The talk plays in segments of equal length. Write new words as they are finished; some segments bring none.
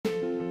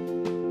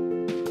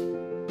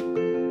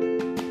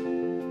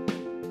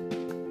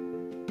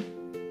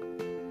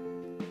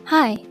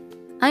Hi,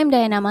 I'm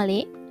Diana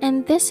Mali,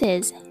 and this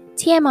is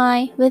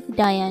TMI with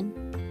Diane.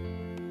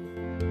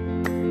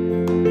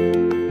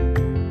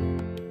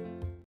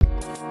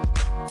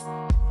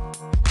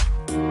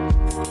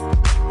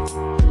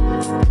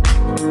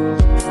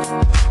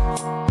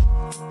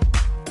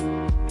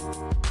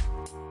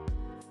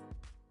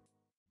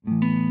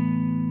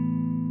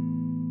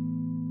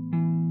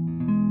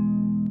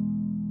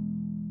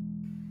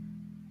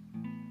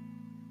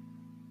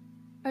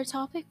 Our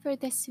topic for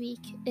this week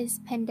is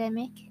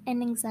pandemic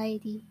and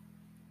anxiety.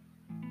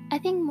 I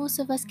think most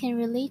of us can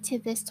relate to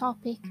this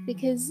topic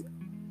because,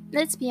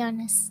 let's be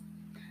honest,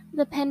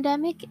 the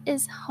pandemic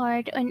is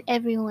hard on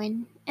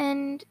everyone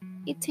and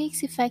it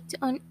takes effect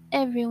on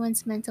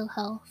everyone's mental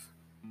health.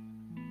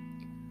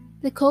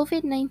 The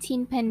COVID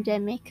 19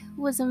 pandemic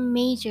was a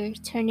major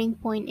turning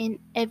point in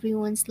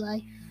everyone's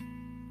life.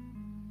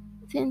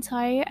 The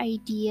entire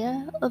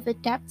idea of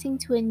adapting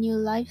to a new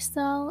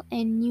lifestyle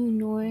and new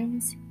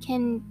norms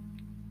can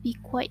be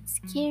quite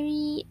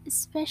scary,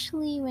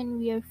 especially when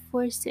we are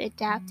forced to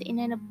adapt in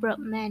an abrupt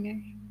manner,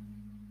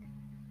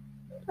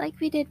 like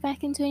we did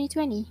back in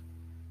 2020.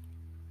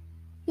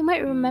 You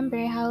might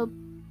remember how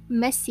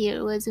messy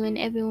it was when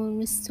everyone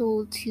was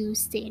told to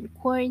stay in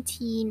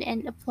quarantine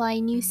and apply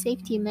new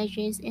safety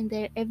measures in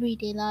their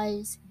everyday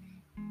lives.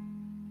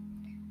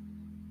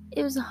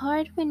 It was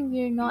hard when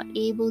we're not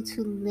able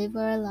to live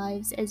our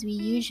lives as we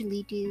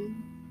usually do.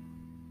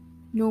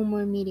 No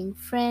more meeting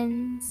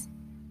friends,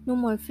 no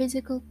more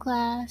physical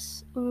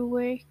class or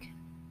work.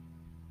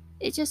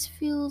 It just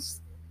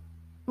feels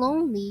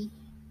lonely.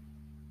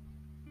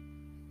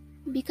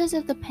 Because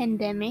of the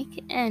pandemic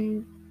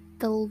and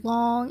the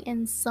long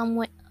and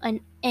somewhat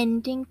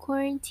unending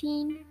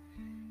quarantine,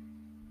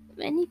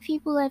 many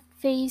people have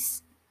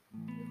faced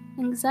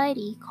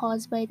anxiety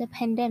caused by the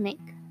pandemic.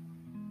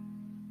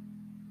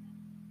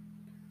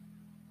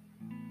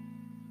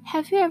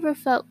 Have you ever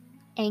felt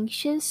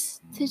anxious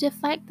to the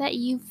fact that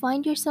you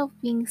find yourself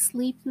being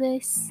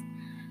sleepless,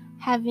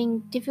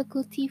 having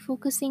difficulty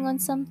focusing on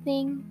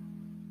something,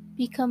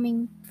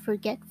 becoming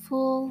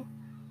forgetful,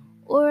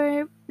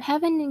 or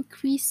have an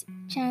increased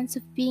chance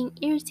of being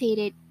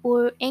irritated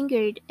or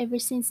angered ever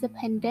since the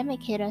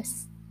pandemic hit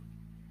us?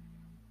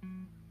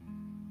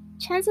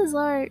 Chances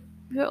are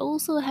you're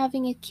also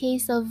having a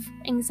case of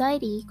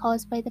anxiety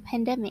caused by the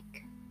pandemic.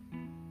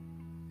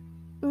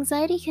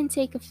 Anxiety can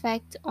take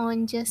effect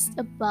on just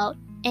about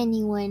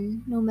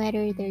anyone, no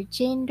matter their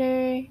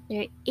gender,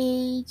 their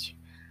age,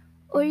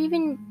 or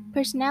even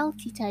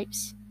personality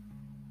types.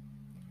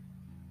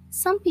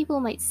 Some people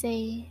might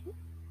say,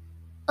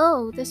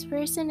 oh, this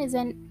person is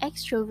an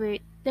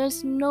extrovert.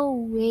 There's no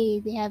way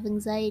they have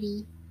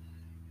anxiety.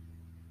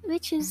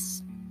 Which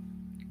is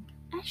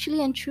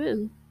actually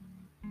untrue.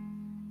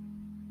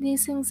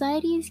 These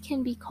anxieties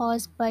can be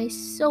caused by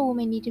so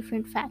many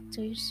different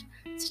factors,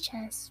 such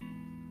as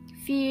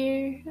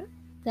fear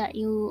that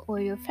you or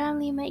your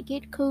family might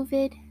get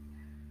COVID,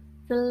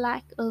 the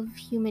lack of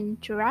human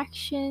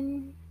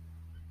interaction,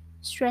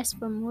 stress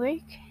from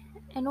work,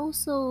 and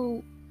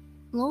also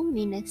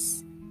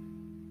loneliness.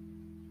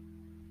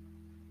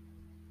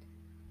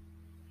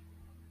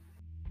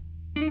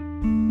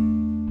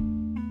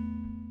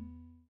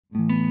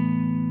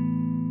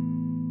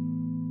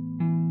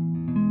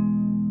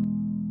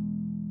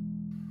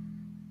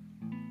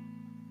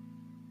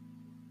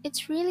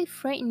 It's really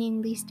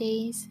frightening these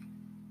days.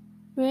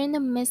 We're in the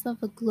midst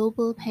of a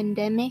global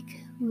pandemic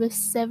with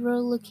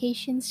several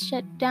locations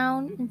shut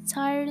down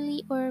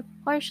entirely or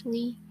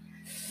partially,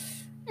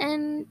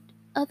 and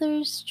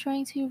others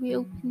trying to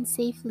reopen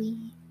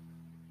safely.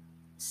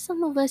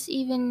 Some of us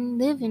even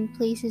live in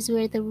places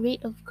where the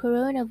rate of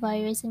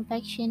coronavirus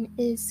infection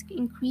is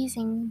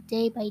increasing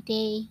day by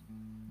day.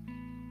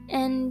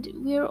 And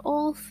we're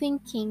all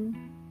thinking,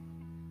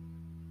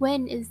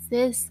 when is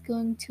this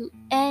going to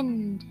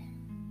end?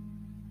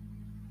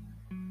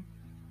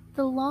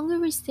 The longer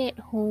we stay at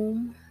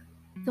home,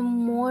 the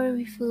more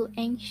we feel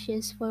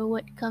anxious for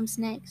what comes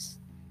next.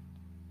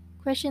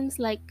 Questions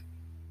like,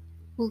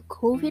 will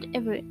COVID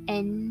ever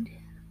end?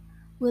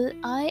 Will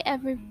I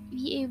ever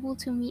be able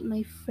to meet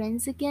my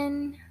friends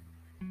again?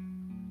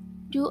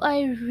 Do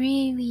I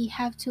really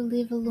have to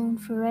live alone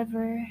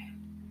forever?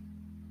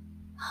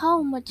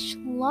 How much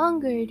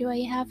longer do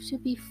I have to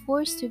be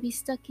forced to be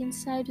stuck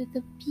inside with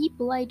the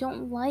people I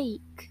don't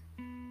like?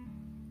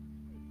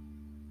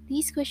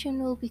 These questions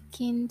will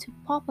begin to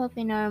pop up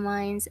in our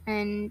minds,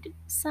 and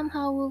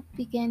somehow we'll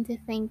begin to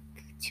think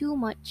too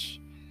much,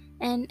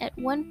 and at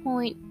one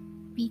point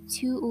be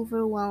too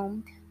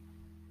overwhelmed.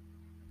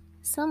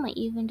 Some might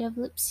even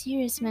develop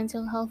serious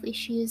mental health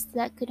issues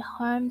that could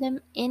harm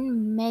them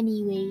in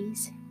many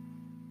ways.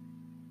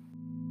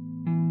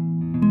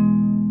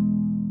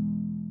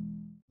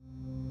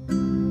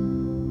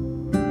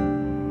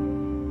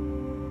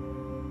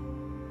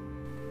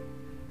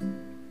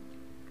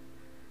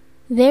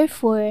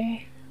 Therefore,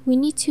 we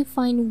need to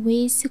find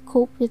ways to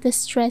cope with the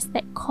stress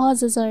that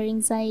causes our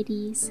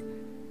anxieties.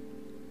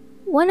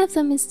 One of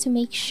them is to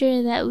make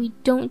sure that we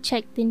don't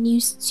check the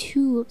news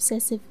too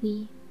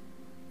obsessively.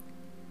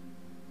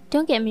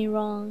 Don't get me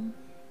wrong,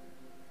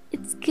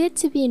 it's good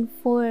to be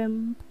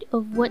informed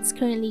of what's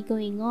currently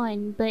going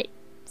on, but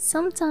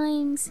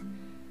sometimes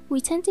we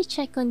tend to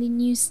check on the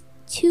news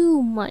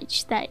too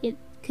much that it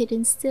could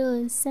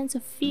instill a sense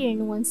of fear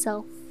in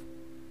oneself.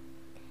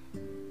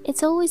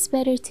 It's always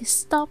better to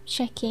stop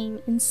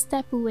checking and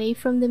step away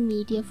from the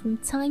media from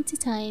time to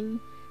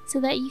time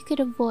so that you could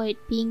avoid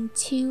being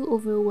too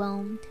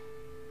overwhelmed.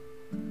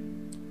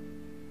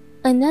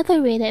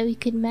 Another way that we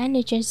could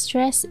manage our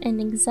stress and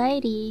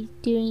anxiety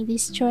during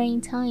these trying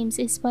times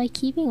is by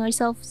keeping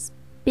ourselves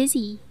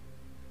busy.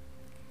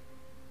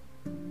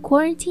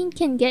 Quarantine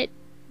can get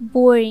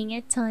boring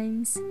at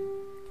times.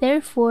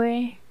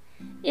 Therefore,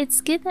 it's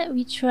good that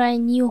we try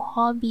new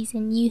hobbies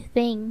and new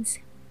things.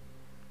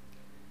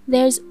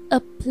 There's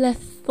a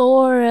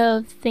plethora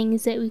of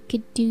things that we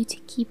could do to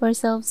keep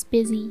ourselves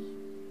busy.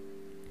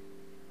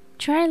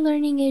 Try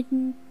learning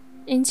an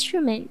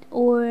instrument,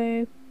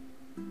 or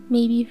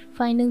maybe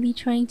finally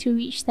trying to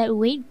reach that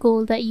weight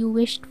goal that you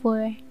wished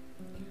for,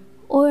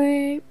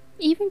 or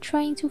even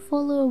trying to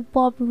follow a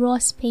Bob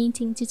Ross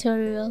painting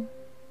tutorial.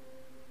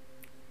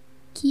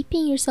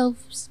 Keeping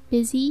yourselves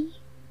busy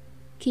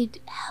could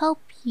help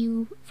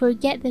you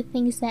forget the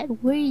things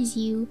that worries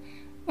you,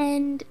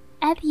 and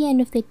at the end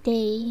of the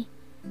day,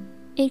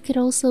 it could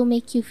also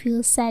make you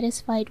feel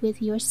satisfied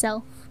with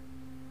yourself.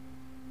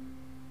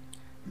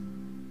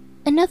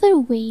 Another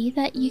way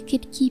that you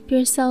could keep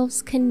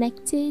yourselves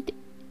connected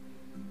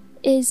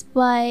is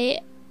by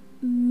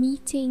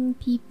meeting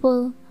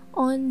people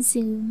on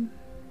Zoom.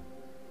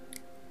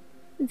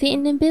 The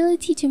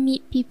inability to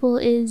meet people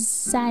is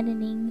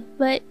saddening,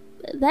 but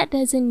that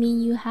doesn't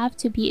mean you have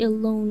to be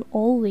alone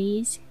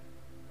always.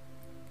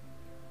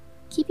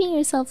 Keeping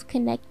yourself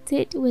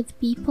connected with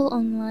people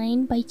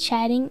online by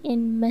chatting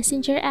in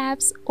messenger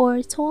apps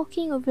or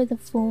talking over the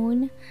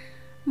phone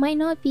might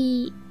not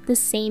be the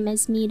same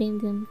as meeting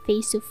them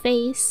face to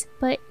face,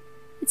 but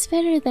it's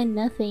better than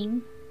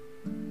nothing.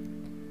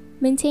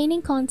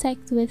 Maintaining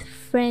contact with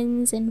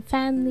friends and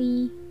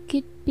family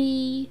could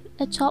be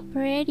a top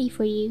priority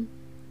for you.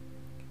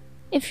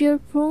 If you're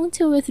prone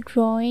to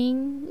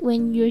withdrawing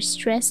when you're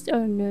stressed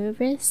or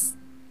nervous,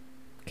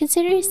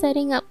 consider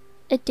setting up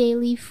a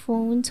daily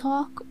phone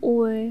talk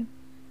or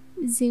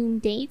Zoom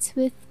dates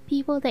with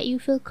people that you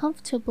feel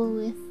comfortable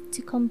with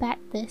to combat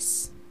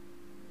this.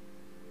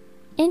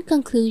 In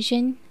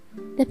conclusion,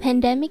 the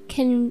pandemic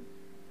can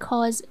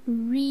cause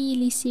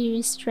really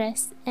serious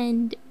stress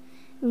and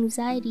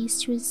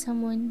anxieties to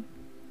someone.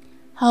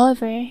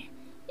 However,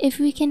 if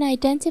we can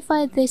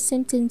identify the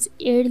symptoms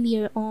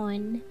earlier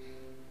on,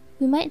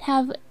 we might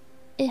have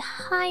a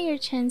higher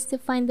chance to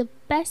find the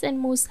best and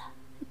most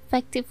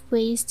effective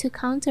ways to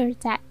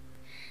counterattack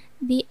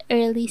the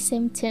early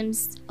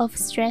symptoms of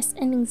stress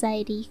and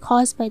anxiety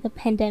caused by the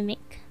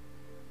pandemic.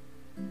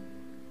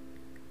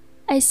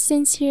 I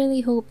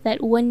sincerely hope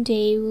that one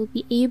day we'll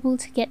be able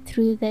to get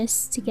through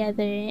this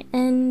together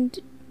and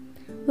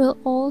we'll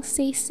all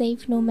stay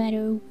safe no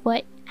matter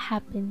what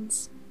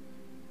happens.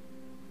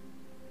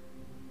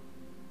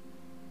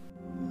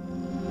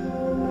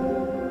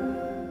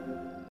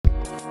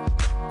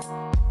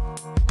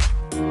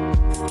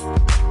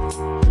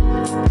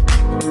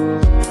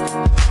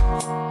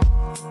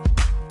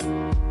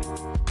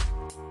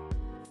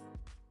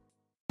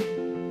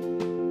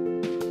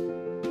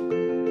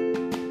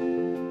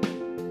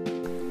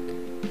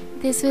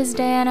 This was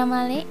Diana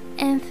Malik,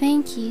 and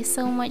thank you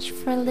so much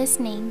for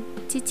listening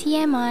to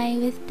TMI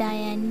with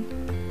Diane.